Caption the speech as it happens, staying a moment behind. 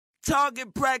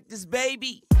Target practice,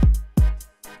 baby.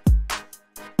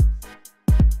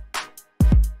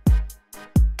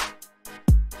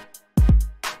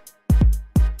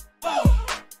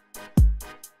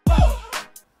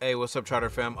 Hey, what's up,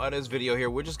 Charter fam? This video here,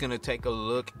 we're just gonna take a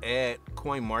look at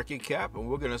coin market cap, and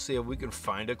we're gonna see if we can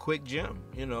find a quick gem.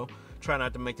 You know, try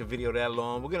not to make the video that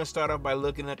long. We're gonna start off by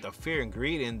looking at the fear and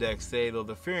greed index today. Though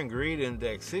the fear and greed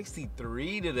index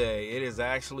 63 today, it is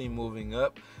actually moving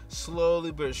up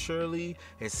slowly but surely.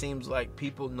 It seems like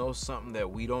people know something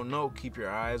that we don't know. Keep your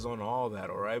eyes on all that.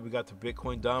 All right, we got the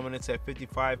Bitcoin dominance at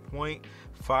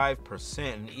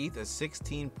 55.5% and ETH at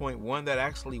 16.1. That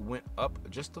actually went up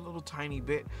just a little tiny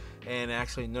bit. And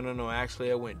actually, actually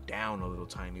it went down a little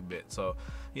tiny bit. So,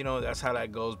 you know, that's how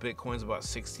that goes. Bitcoin's about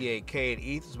 68K and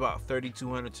ETH is about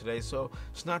 3,200 today. So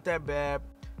it's not that bad.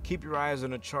 Keep your eyes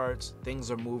on the charts.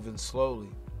 Things are moving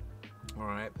slowly. All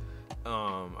right.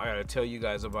 I gotta tell you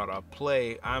guys about a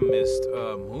play I missed.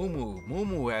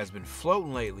 Mumu has been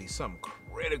floating lately, something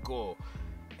critical.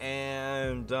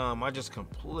 And I just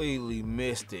completely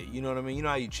missed it. You know what I mean? You know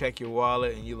how you check your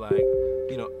wallet and you like,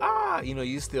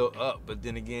 you still up, but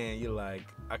then again, you're like,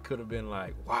 I could have been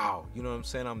like, wow, you know what I'm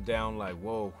saying? I'm down like,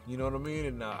 whoa, you know what I mean?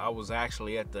 And I was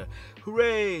actually at the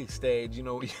hooray stage, you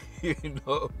know,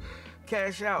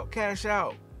 cash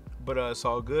out. But it's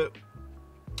all good.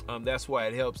 That's why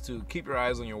it helps to keep your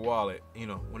eyes on your wallet, you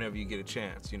know, whenever you get a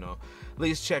chance, you know. At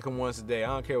least check them once a day. I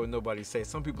don't care what nobody says.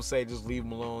 Some people say just leave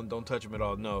them alone, don't touch them at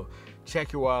all. No,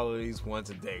 check your wallet at least once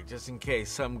a day, just in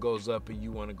case something goes up and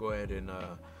you want to go ahead and,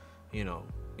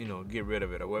 get rid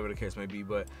of it or whatever the case may be.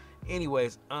 But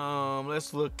anyways,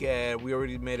 let's look at, we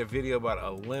already made a video about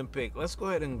Olympic. Let's go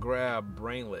ahead and grab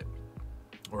Brainlet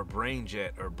or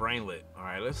Brainjet or Brainlet. All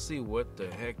right, let's see what the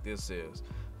heck this is.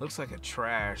 Looks like a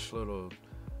trash little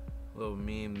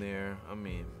meme there. I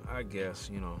mean, I guess,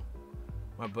 you know,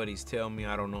 my buddies tell me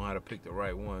I don't know how to pick the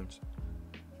right ones.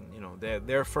 You know,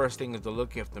 their first thing is to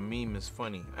look if the meme is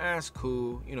funny. That's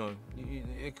cool. You know,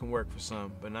 it can work for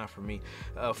some, but not for me.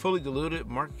 Fully diluted,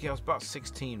 market cap's about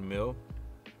 16 mil.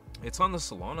 It's on the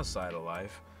Solana side of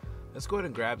life. Let's go ahead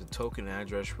and grab the token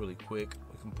address really quick.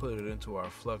 We can put it into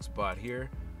our Flux bot here.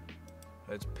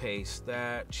 Let's paste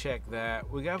that, check that.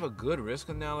 We have a good risk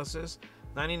analysis.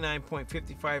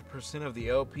 99.55% of the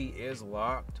LP is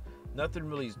locked. Nothing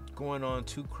really going on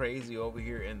too crazy over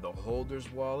here in the holders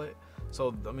wallet.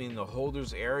 So, I mean, the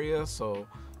holders area. So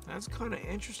that's kind of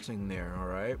interesting there. All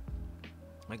right.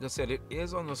 Like I said, it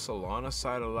is on the Solana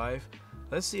side of life.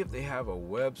 Let's see if they have a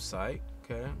website.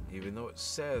 Okay. Even though it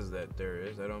says that there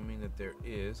is, I don't mean that there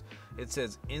is. It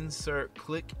says insert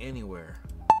click anywhere.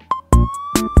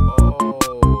 Oh,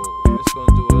 it's going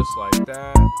to do us like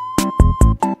that.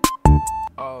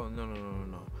 Oh, no.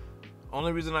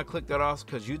 Only reason I clicked that off is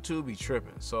because YouTube be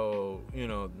tripping. So, you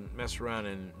know, mess around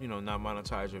and, you know, not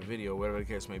monetize your video, whatever the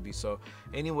case may be. So,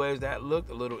 anyways, that looked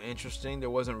a little interesting. There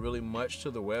wasn't really much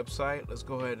to the website. Let's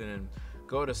go ahead and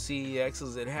go to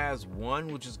CEXs. It has one,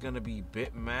 which is going to be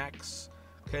BitMax.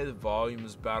 Okay, the volume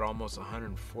is about almost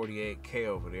 148K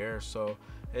over there. So,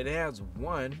 it has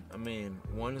one. I mean,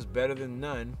 one is better than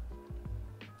none.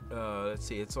 Let's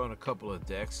see, it's on a couple of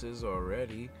dexes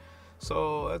already.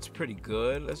 So that's pretty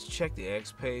good. Let's check the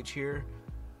X page here.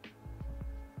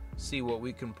 See what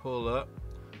we can pull up.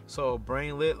 So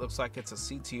Brainlet looks like it's a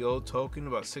CTO token,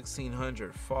 about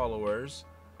 1,600 followers.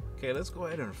 Okay, let's go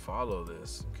ahead and follow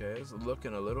this. Okay, it's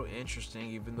looking a little interesting,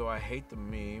 even though I hate the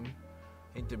meme.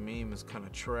 I think the meme is kind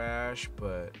of trash,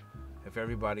 but if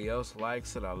everybody else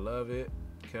likes it, I love it.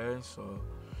 Okay, so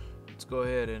let's go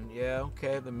ahead and, yeah,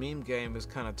 okay, the meme game is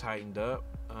kind of tightened up.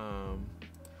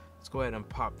 Let's go ahead and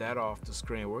pop that off the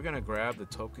screen. We're going to grab the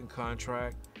token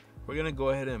contract. We're going to go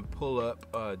ahead and pull up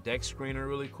Dex Screener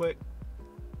really quick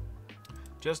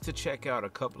just to check out a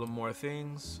couple of more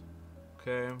things.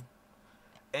 Okay.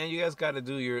 And you guys got to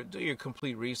do your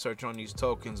complete research on these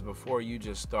tokens before you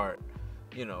just start,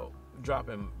 you know,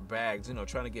 dropping bags, you know,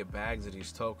 trying to get bags of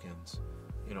these tokens.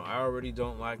 You know, I already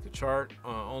don't like the chart.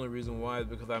 Only reason why is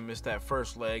because I missed that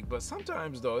first leg. But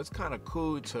sometimes, though, it's kind of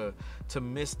cool to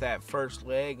miss that first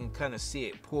leg and kind of see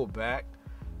it pull back.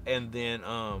 And then,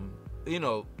 you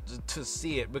know, to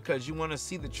see it, because you want to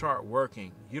see the chart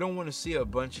working. You don't want to see a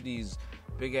bunch of these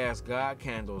big-ass God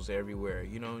candles everywhere.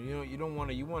 You don't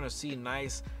want to. You want to see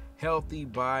nice, healthy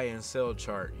buy and sell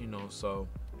chart, you know, so...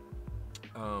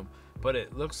 but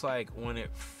it looks like when it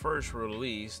first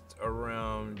released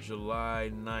around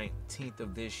July 19th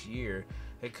of this year,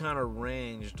 it kind of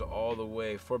ranged all the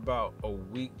way for about a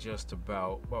week, just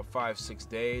about 5-6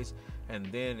 days, and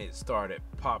then it started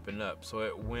popping up. So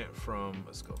it went from,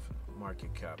 let's go for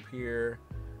market cap here,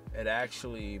 it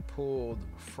actually pulled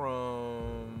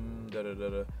from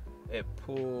it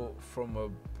pulled from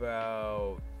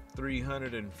about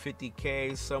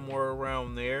 350K, somewhere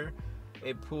around there.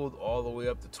 It pulled all the way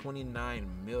up to 29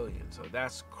 million. So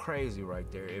that's crazy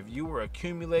right there. If you were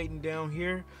accumulating down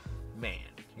here, man,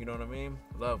 you know what I mean?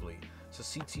 Lovely. It's a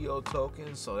CTO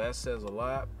token, so that says a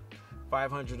lot.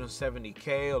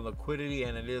 570K on liquidity,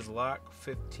 and it is locked.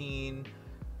 15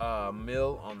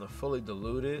 mil on the fully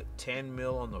diluted, 10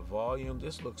 mil on the volume.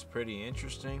 This looks pretty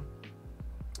interesting.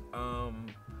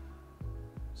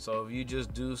 So if you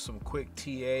just do some quick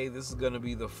TA, this is going to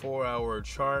be the 4-hour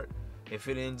chart. If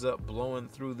it ends up blowing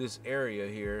through this area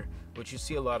here, which you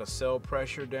see a lot of sell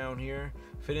pressure down here,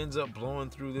 if it ends up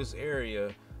blowing through this area,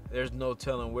 there's no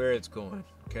telling where it's going.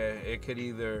 Okay, it could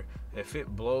either, if it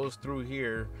blows through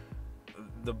here,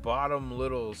 the bottom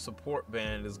little support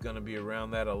band is going to be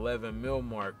around that 11 mil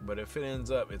mark, but if it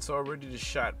ends up, it's already just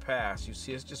shot past. You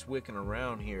see it's just wicking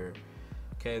around here.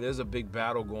 Okay, there's a big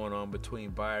battle going on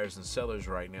between buyers and sellers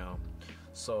right now.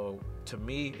 So to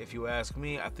me, if you ask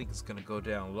me, I think it's going to go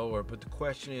down lower, but the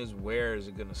question is, where is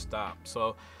it going to stop?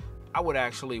 So I would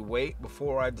actually wait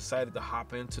before I decided to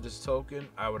hop into this token.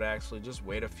 I would actually just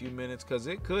wait a few minutes, because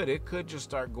it could just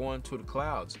start going to the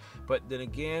clouds. But then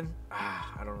again,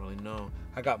 I don't really know.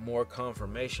 I got more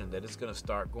confirmation that it's going to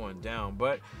start going down,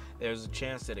 but there's a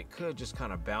chance that it could just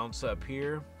kind of bounce up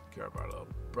here. Grab our little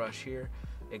brush here.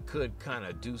 It could kind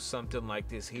of do something like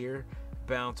this here,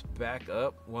 bounce back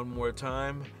up one more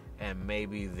time, and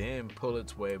maybe then pull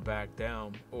its way back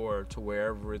down or to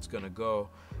wherever it's going to go,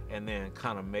 and then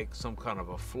kind of make some kind of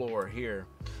a floor here.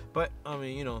 But I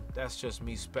mean, you know, that's just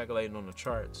me speculating on the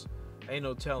charts. Ain't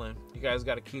no telling. You guys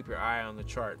got to keep your eye on the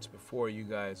charts before you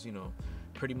guys, you know,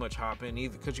 pretty much hop in,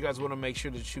 either because you guys want to make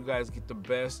sure that you guys get the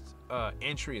best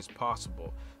entry as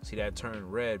possible. See that turn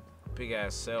red, big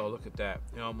ass sell. Look at that.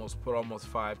 You almost put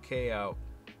almost 5K out.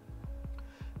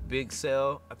 Big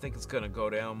sell. I think it's gonna go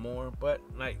down more, but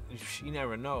like, you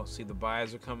never know. See, the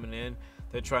buyers are coming in.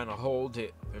 They're trying to hold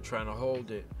it.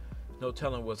 No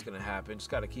telling what's gonna happen. Just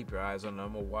gotta keep your eyes on them.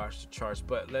 I'm gonna watch the charts,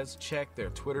 but let's check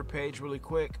their Twitter page really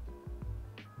quick.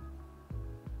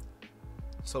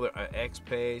 So their X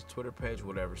page, Twitter page,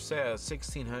 whatever, says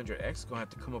 1600. X is gonna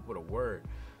have to come up with a word.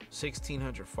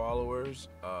 1600 followers.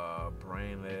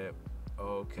 Brainlet.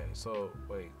 Okay, so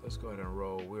wait, let's go ahead and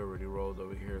roll. We already rolled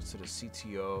over here to the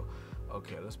CTO.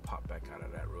 Okay, let's pop back out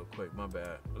of that real quick. My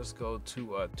bad. Let's go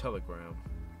to Telegram,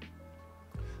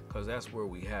 because that's where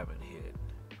we haven't hit.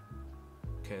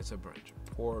 Okay, it's a branch.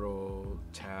 Portal,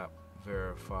 tap,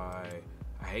 verify.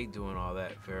 I hate doing all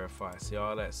that. Verify. See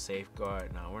all that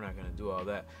safeguard. No, we're not going to do all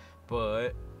that.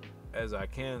 But as I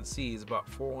can see, it's about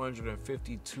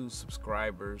 452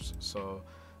 subscribers. So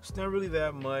it's not really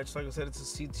that much. Like I said, it's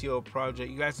a CTO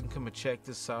project. You guys can come and check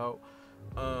this out.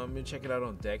 You check it out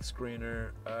on Deck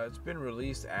Screener. It's been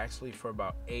released actually for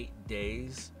about 8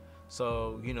 days.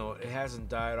 So, you know, it hasn't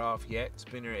died off yet. It's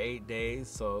been here 8 days.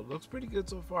 So it looks pretty good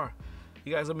so far.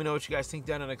 You guys let me know what you guys think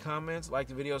down in the comments. Like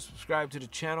the video, subscribe to the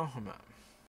channel. I'm out.